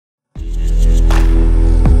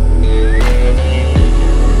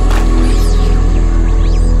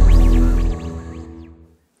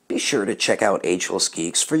sure to check out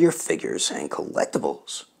Agelessgeeks for your figures and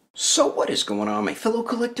collectibles. So what is going on, my fellow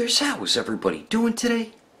collectors? How is everybody doing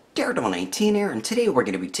today? Daredevil19 here, and today we're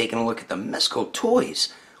going to be taking a look at the Mezco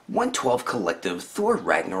Toyz 112 Collective Thor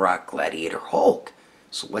Ragnarok Gladiator Hulk.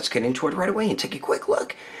 So let's get into it right away and take a quick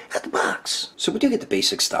look at the box. So we do get the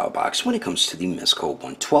basic style box when it comes to the Mezco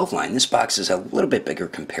 112 line. This box is a little bit bigger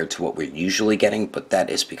compared to what we're usually getting, but that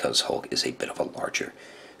is because Hulk is a bit of a larger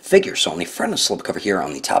figure. So on the front of the slipcover here,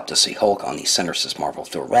 on the top does say Hulk, on the center says Marvel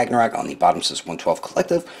Thor Ragnarok, on the bottom says 112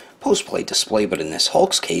 Collective Post-Play Display, but in this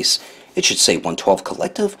Hulk's case, it should say 112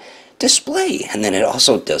 Collective Display, and then it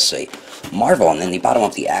also does say Marvel. And then the bottom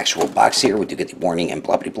of the actual box here, we do get the warning and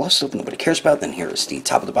blah blah blah stuff nobody cares about. Then here is the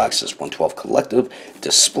top of the box, says 112 Collective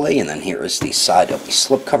Display, and then here is the side of the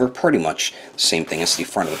slipcover, pretty much the same thing as the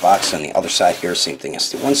front of the box. And the other side here, same thing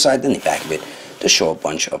as the one side. Then the back of it to show a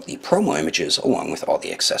bunch of the promo images along with all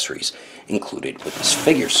the accessories included with this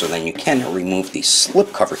figure. So then you can remove the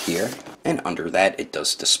slipcover here, and under that it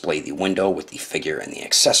does display the window with the figure and the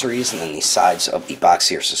accessories. And then the sides of the box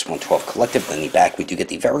here says 112 Collective. Then the back we do get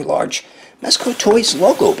the very large Mezco Toyz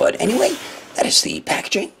logo. But anyway, that is the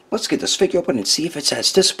packaging. Let's get this figure open and see if it's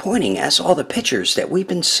as disappointing as all the pictures that we've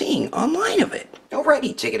been seeing online of it.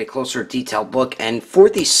 Alrighty, taking a closer detailed look, and for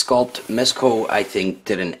the sculpt, Mezco, I think,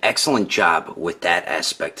 did an excellent job with that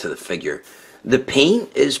aspect to the figure. The paint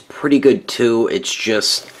is pretty good too. It's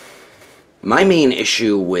just my main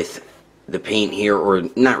issue with the paint here, or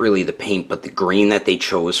not really the paint, but the green that they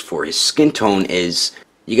chose for his skin tone is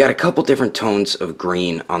you got a couple different tones of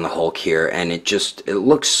green on the Hulk here, and it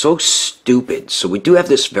looks so stupid. So we do have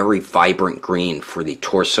this very vibrant green for the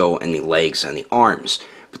torso and the legs and the arms,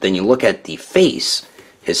 but then you look at the face,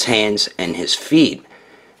 his hands, and his feet,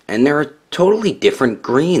 and they're a totally different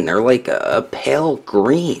green. They're like a pale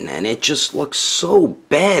green, and it just looks so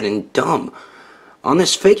bad and dumb on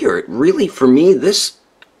this figure. It really, for me, this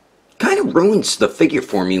kind of ruins the figure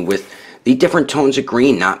for me with the different tones of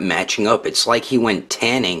green not matching up. It's like he went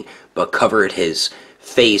tanning but covered his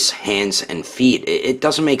face, hands, and feet. It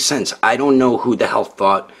doesn't make sense. I don't know who the hell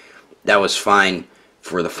thought that was fine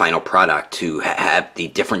for the final product to have the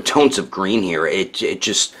different tones of green here. It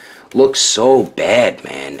just looks so bad,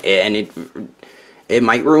 man, and it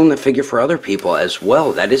might ruin the figure for other people as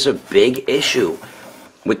well. That is a big issue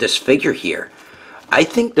with this figure here. I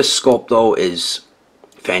think the sculpt though is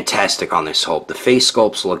fantastic on this Hulk. The face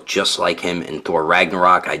sculpts look just like him in Thor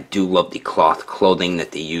Ragnarok. I do love the cloth clothing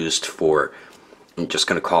that they used for, I'm just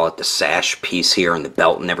going to call it the sash piece here, and the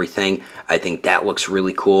belt and everything. I think that looks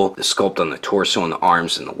really cool. The sculpt on the torso and the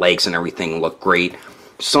arms and the legs and everything look great.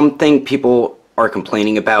 Something people are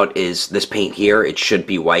complaining about is this paint here. It should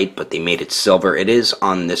be white, but they made it silver. It is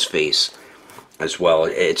on this face as well.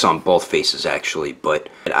 It's on both faces actually, but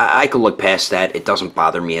I could look past that. It doesn't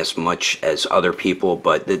bother me as much as other people,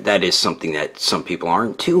 but that is something that some people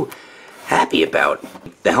aren't too happy about.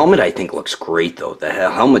 The helmet I think looks great though. The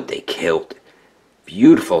helmet they killed.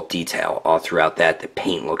 Beautiful detail all throughout that. The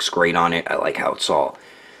paint looks great on it. I like how it's all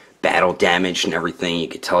battle damaged and everything. You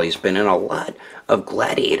can tell he's been in a lot of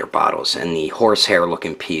Gladiator bottles, and the horsehair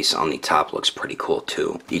looking piece on the top looks pretty cool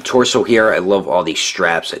too. The torso here, I love all these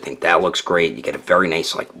straps. I think that looks great. You get a very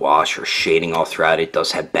nice like wash or shading all throughout it. It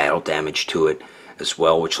does have battle damage to it as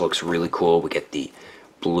well, which looks really cool. We get the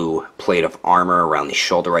blue plate of armor around the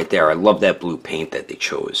shoulder right there. I love that blue paint that they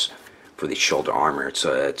chose for the shoulder armor. It's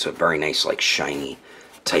a very nice like shiny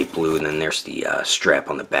type blue, and then there's the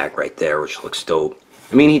strap on the back right there, which looks dope.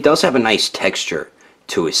 I mean, he does have a nice texture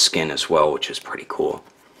to his skin as well, which is pretty cool.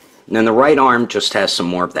 And then the right arm just has some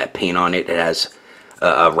more of that paint on it. It has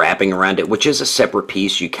a wrapping around it, which is a separate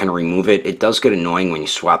piece. You can remove it. It does get annoying when you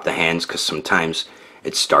swap the hands because sometimes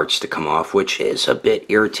it starts to come off, which is a bit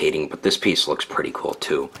irritating, but this piece looks pretty cool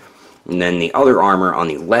too. And then the other armor on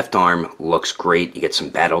the left arm looks great. You get some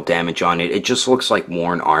battle damage on it. It just looks like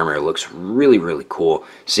worn armor. It looks really, really cool.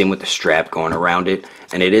 Same with the strap going around it.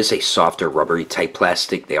 And it is a softer rubbery type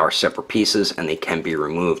plastic. They are separate pieces and they can be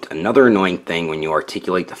removed. Another annoying thing when you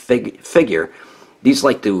articulate the figure, these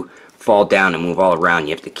like to fall down and move all around.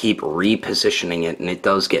 You have to keep repositioning it, and it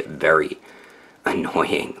does get very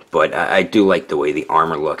annoying. But I do like the way the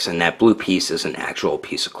armor looks. And that blue piece is an actual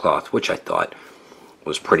piece of cloth, which I thought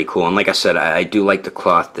was pretty cool. And like I said, I do like the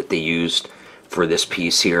cloth that they used for this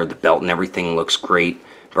piece here. The belt and everything looks great.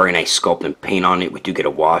 Very nice sculpt and paint on it. We do get a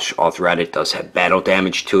wash all throughout it. It does have battle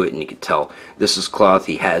damage to it, and you can tell this is cloth.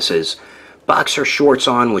 He has his boxer shorts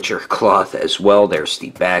on, which are cloth as well. There's the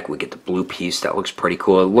back. We get the blue piece. That looks pretty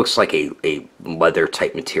cool. It looks like a leather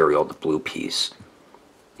type material, the blue piece.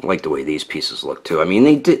 I like the way these pieces look too. I mean,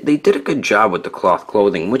 they did a good job with the cloth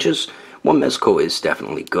clothing, which is what Mezco is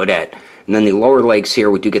definitely good at. And then the lower legs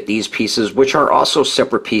here, we do get these pieces, which are also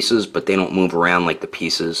separate pieces, but they don't move around like the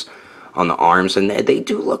pieces on the arms, and they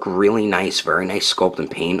do look really nice. Very nice sculpt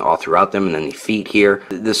and paint all throughout them. And then the feet here,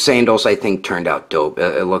 the sandals I think turned out dope.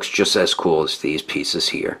 It looks just as cool as these pieces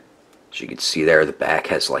here. As you can see there, the back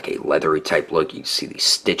has like a leathery type look. You can see the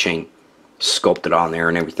stitching sculpted on there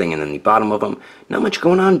and everything, and then the bottom of them, not much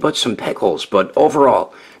going on but some peg holes. But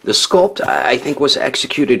overall, the sculpt I think was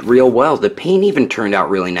executed real well. The paint even turned out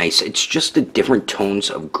really nice. It's just the different tones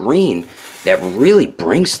of green that really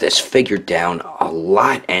brings this figure down a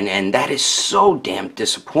lot, and that is so damn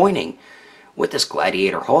disappointing with this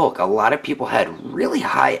Gladiator Hulk. A lot of people had really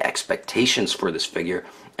high expectations for this figure,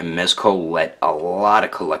 and Mezco let a lot of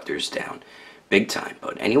collectors down big time.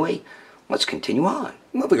 But anyway, let's continue on.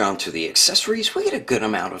 Moving on to the accessories, we get a good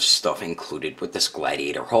amount of stuff included with this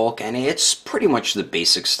Gladiator Hulk, and it's pretty much the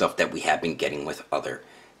basic stuff that we have been getting with other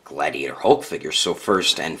Gladiator Hulk figures. So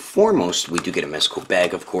first and foremost, we do get a Mezco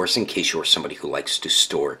bag, of course, in case you're somebody who likes to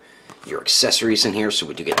store your accessories in here. So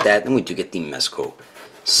we do get that. Then we do get the Mezco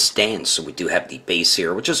stand. So we do have the base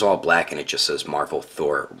here, which is all black, and it just says Marvel,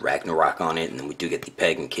 Thor, Ragnarok on it. And then we do get the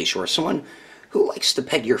peg in case you are someone who likes to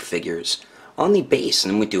peg your figures on the base.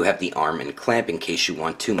 And then we do have the arm and clamp in case you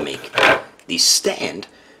want to make the stand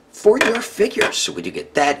for your figures. So we do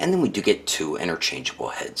get that, and then we do get two interchangeable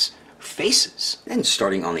heads faces. And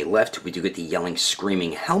starting on the left, we do get the yelling,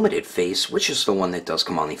 screaming, helmeted face, which is the one that does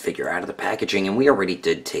come on the figure out of the packaging, and we already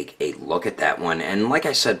did take a look at that one. And like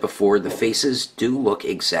I said before, the faces do look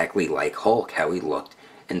exactly like Hulk, how he looked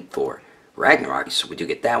in Thor Ragnarok. So we do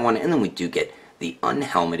get that one, and then we do get the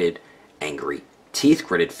unhelmeted, angry,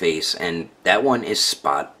 teeth-gritted face, and that one is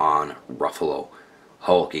spot on Ruffalo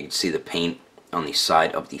Hulk. You can see the paint on the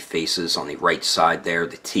side of the faces, on the right side there,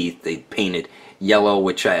 the teeth, they painted yellow,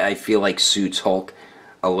 which I feel like suits Hulk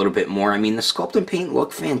a little bit more. I mean, the sculpt and paint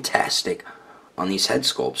look fantastic on these head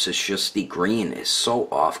sculpts. It's just the green is so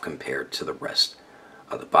off compared to the rest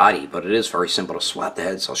of the body, but it is very simple to swap the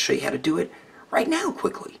heads. I'll show you how to do it right now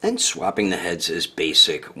quickly. And swapping the heads is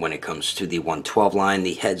basic when it comes to the 112 line.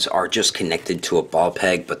 The heads are just connected to a ball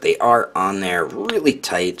peg, but they are on there really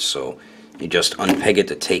tight, so you just unpeg it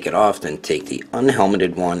to take it off, then take the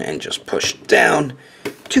unhelmeted one and just push down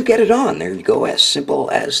to get it on. There you go, as simple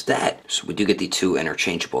as that. So we do get the two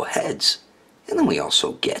interchangeable heads, and then we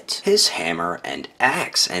also get his hammer and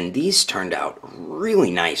axe, and these turned out really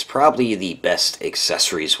nice. Probably the best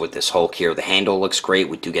accessories with this Hulk here. The handle looks great.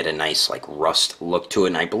 We do get a nice like rust look to it,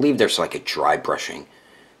 and I believe there's like a dry brushing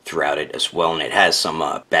throughout it as well, and it has some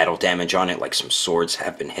battle damage on it, like some swords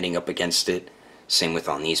have been hitting up against it. Same with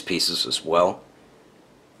on these pieces as well.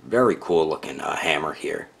 Very cool looking hammer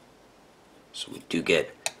here. So we do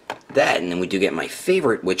get that, and then we do get my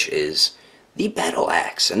favorite, which is the battle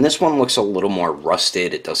axe. And this one looks a little more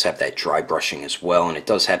rusted. It does have that dry brushing as well, and it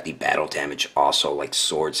does have the battle damage also, like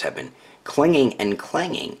swords have been clinging and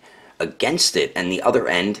clanging against it. And the other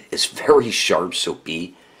end is very sharp, so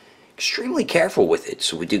be extremely careful with it.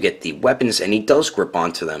 So we do get the weapons, and he does grip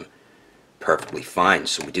onto them perfectly fine.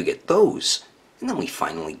 So we do get those. And then we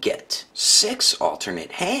finally get 6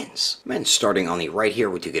 alternate hands. And starting on the right here,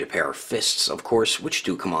 we do get a pair of fists, of course, which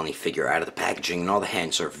do come on the figure out of the packaging, and all the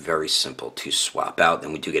hands are very simple to swap out.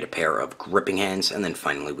 Then we do get a pair of gripping hands, and then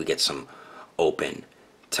finally we get some open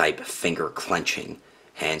type finger clenching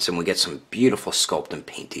hands, and we get some beautiful sculpt and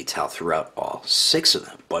paint detail throughout all 6 of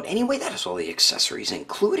them. But anyway, that is all the accessories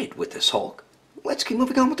included with this Hulk. Let's keep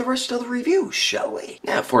moving on with the rest of the review, shall we?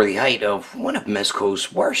 Now for the height of one of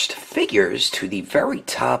Mezco's worst figures, to the very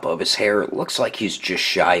top of his hair, it looks like he's just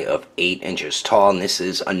shy of 8 inches tall, and this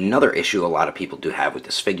is another issue a lot of people do have with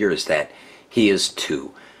this figure, is that he is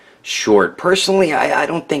too short. Personally, I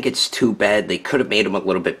don't think it's too bad. They could have made him a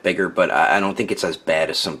little bit bigger, but I don't think it's as bad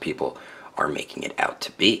as some people are making it out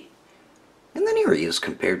to be. And then here he is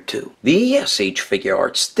compared to the SH Figure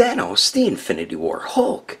Arts Thanos, the Infinity War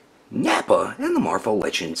Hulk, Nappa, and the Marvel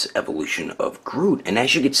Legends Evolution of Groot. And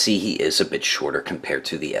as you can see, he is a bit shorter compared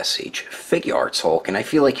to the SH Figure Arts Hulk, and I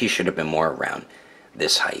feel like he should have been more around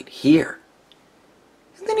this height here.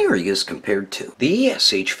 And then here he is compared to the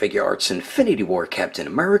SH Figure Arts Infinity War Captain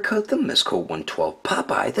America, the Mezco 112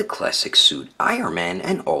 Popeye, the Classic Suit Iron Man,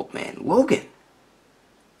 and Old Man Logan.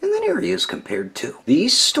 And then here he is compared to the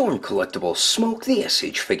Storm Collectible Smoke, the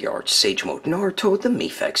SH Figure Arts Sage Mode Naruto, the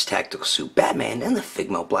Mephax Tactical Suit Batman, and the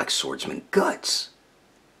Figma Black Swordsman Guts.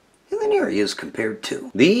 And then here he is compared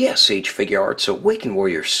to the SH Figure Arts Awakened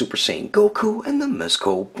Warrior Super Saiyan Goku, and the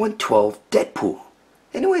Mezco 112 Deadpool.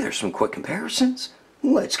 Anyway, there's some quick comparisons.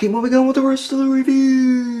 Let's keep moving on with the rest of the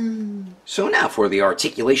review. So now for the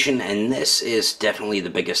articulation, and this is definitely the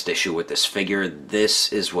biggest issue with this figure.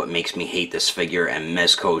 This is what makes me hate this figure, and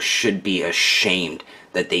Mezco should be ashamed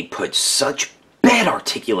that they put such bad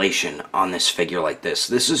articulation on this figure like this.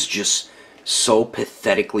 This is just so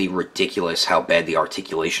pathetically ridiculous how bad the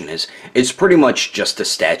articulation is. It's pretty much just a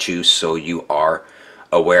statue, so you are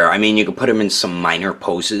aware. I mean, you can put him in some minor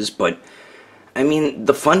poses, but I mean,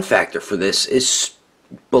 the fun factor for this is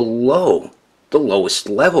below the lowest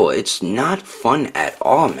level. It's not fun at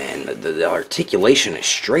all, man. The articulation is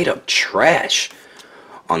straight up trash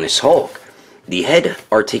on this Hulk. The head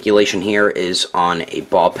articulation here is on a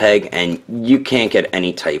ball peg, and you can't get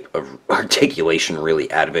any type of articulation really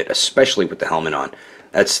out of it, especially with the helmet on.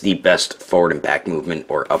 That's the best forward and back movement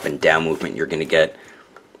or up and down movement you're going to get.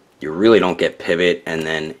 You really don't get pivot, and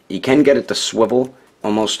then you can get it to swivel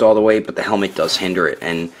almost all the way, but the helmet does hinder it.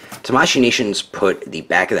 And Tamashii Nations put the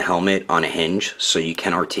back of the helmet on a hinge so you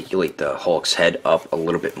can articulate the Hulk's head up a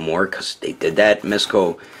little bit more, because they did that.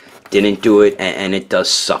 Mezco didn't do it, and it does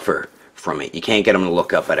suffer from it. You can't get him to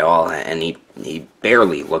look up at all, and he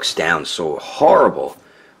barely looks down. So horrible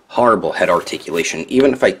head articulation.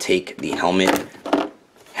 Even if I take the helmet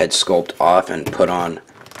head sculpt off and put on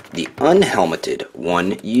the unhelmeted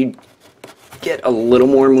one, you get a little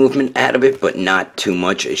more movement out of it, but not too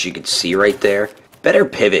much, as you can see right there. Better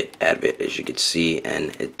pivot out of it, as you can see,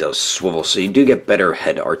 and it does swivel, so you do get better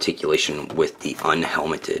head articulation with the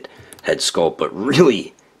unhelmeted head sculpt, but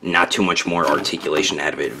really not too much more articulation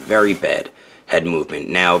out of it. Very bad head movement.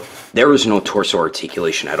 Now, there is no torso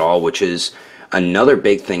articulation at all, which is another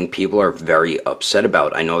big thing people are very upset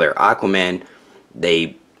about. I know their Aquaman,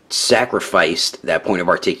 they sacrificed that point of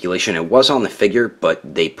articulation. It was on the figure, but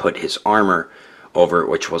they put his armor over it,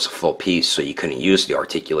 which was a full piece, so you couldn't use the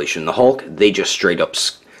articulation. The Hulk, they just straight up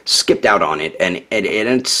skipped out on it, and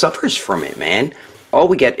it suffers from it, man. All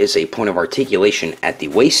we get is a point of articulation at the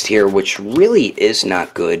waist here, which really is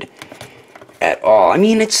not good at all. I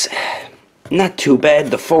mean, it's not too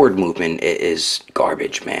bad. The forward movement is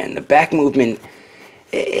garbage, man. The back movement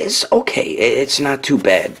is okay. It's not too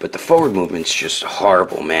bad, but the forward movement's just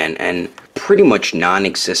horrible, man, and pretty much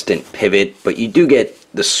non-existent pivot, but you do get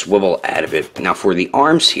the swivel out of it. Now for the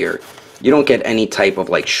arms here, you don't get any type of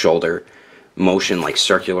like shoulder motion, like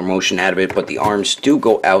circular motion out of it, but the arms do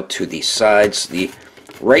go out to the sides. The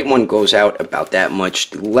right one goes out about that much.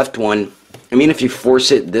 The left one, I mean, if you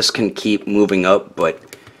force it, this can keep moving up,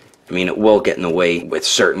 but I mean, it will get in the way with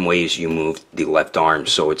certain ways you move the left arm,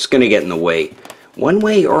 so it's going to get in the way one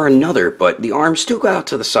way or another, but the arms do go out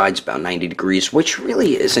to the sides about 90 degrees, which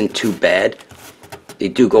really isn't too bad. They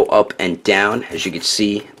do go up and down. As you can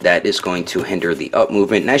see, that is going to hinder the up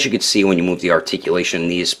movement, and as you can see, when you move the articulation,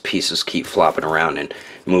 these pieces keep flopping around and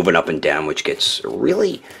moving up and down, which gets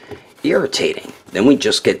really irritating. Then we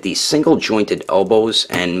just get these single jointed elbows,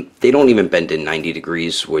 and they don't even bend in 90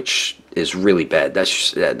 degrees, which is really bad.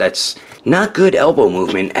 That's not good elbow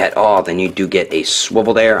movement at all. Then you do get a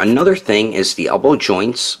swivel there. Another thing is the elbow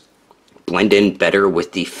joints blend in better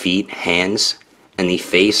with the feet, hands, and the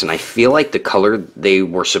face, and I feel like the color they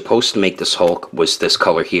were supposed to make this Hulk was this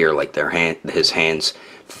color here, like his hands,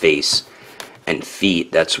 face, and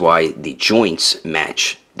feet. That's why the joints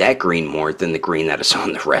match that green more than the green that is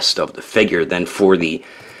on the rest of the figure. Then for the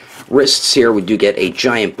wrists here, we do get a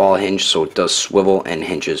giant ball hinge, so it does swivel and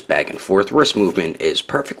hinges back and forth. Wrist movement is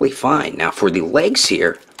perfectly fine. Now for the legs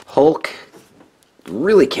here, Hulk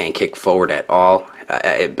really can't kick forward at all.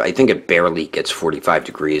 I think it barely gets 45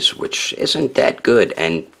 degrees, which isn't that good,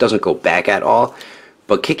 and doesn't go back at all.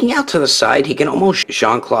 But kicking out to the side, he can almost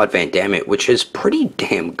Jean-Claude Van Damme it, which is pretty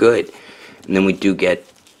damn good. And then we do get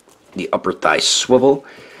the upper thigh swivel.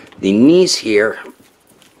 The knees here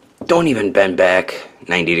don't even bend back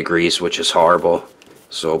 90 degrees, which is horrible.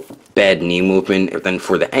 So bad knee movement. And then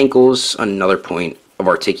for the ankles, another point of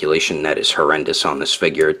articulation that is horrendous on this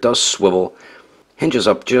figure. It does swivel, hinges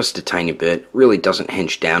up just a tiny bit, really doesn't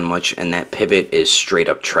hinge down much, and that pivot is straight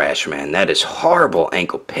up trash, man. That is horrible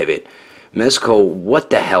ankle pivot. Mezco,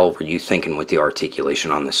 what the hell were you thinking with the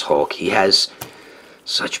articulation on this Hulk? He has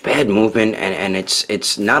such bad movement, and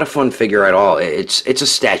it's not a fun figure at all. It's a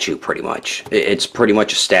statue, pretty much. It's pretty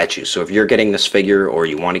much a statue. So if you're getting this figure, or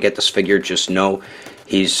you want to get this figure, just know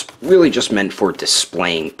he's really just meant for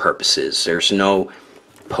displaying purposes. There's no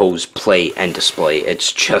pose, play, and display.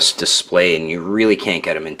 It's just display, and you really can't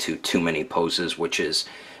get him into too many poses, which is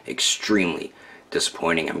extremely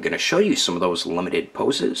disappointing. I'm going to show you some of those limited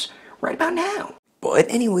poses right about now. But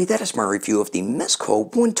anyway, that is my review of the Mezco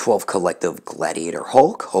 112 Collective Gladiator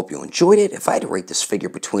Hulk. Hope you enjoyed it. If I had to rate this figure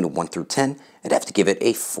between a 1 through 10, I'd have to give it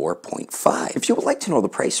a 4.5. If you would like to know the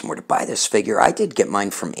price and where to buy this figure, I did get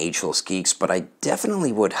mine from Agelessgeeks, but I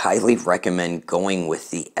definitely would highly recommend going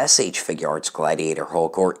with the SH Figure Arts Gladiator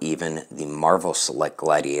Hulk or even the Marvel Select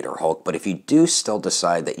Gladiator Hulk. But if you do still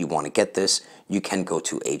decide that you want to get this, you can go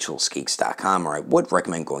to Agelessgeeks.com, or I would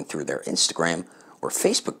recommend going through their Instagram or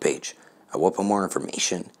Facebook page. I will put more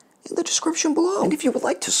information in the description below. And if you would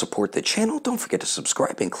like to support the channel, don't forget to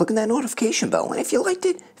subscribe and click on that notification bell. And if you liked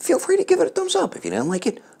it, feel free to give it a thumbs up. If you didn't like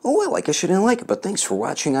it, oh well, I guess you didn't like it. But thanks for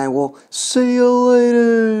watching. I will see you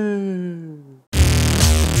later.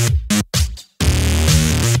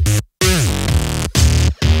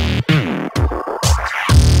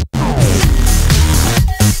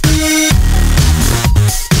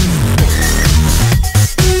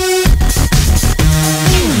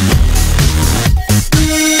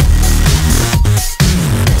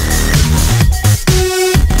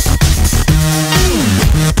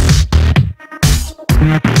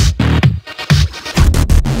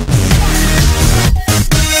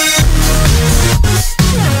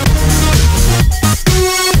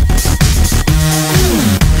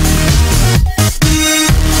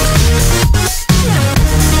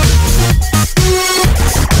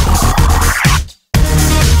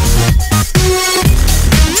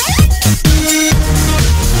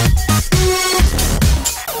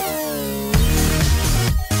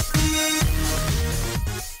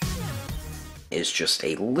 Is just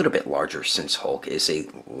a little bit larger since Hulk is a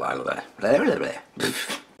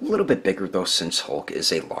little bit bigger though, since Hulk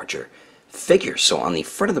is a larger figure. So on the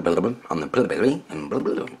front of the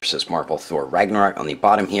it says Marvel Thor Ragnarok. On the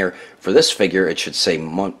bottom here for this figure it should say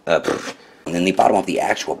and then the bottom of the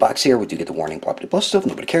actual box here we do get the warning blah blah blah stuff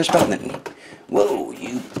nobody cares about. And then whoa,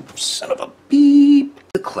 you son of a beep,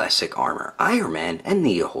 the classic armor Iron Man and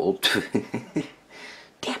the old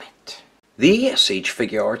damn it, the SH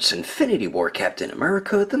Figure Arts Infinity War Captain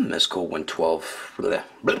America, the Mezco 112,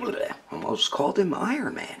 almost called him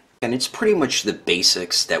Iron Man. And it's pretty much the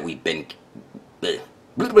basics that we've been, we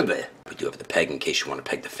do have the peg in case you want to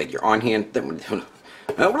peg the figure on hand. God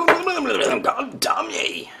damn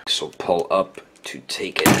ye. So pull up to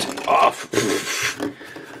take it off.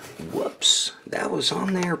 Whoops, that was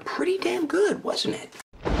on there pretty damn good, wasn't it?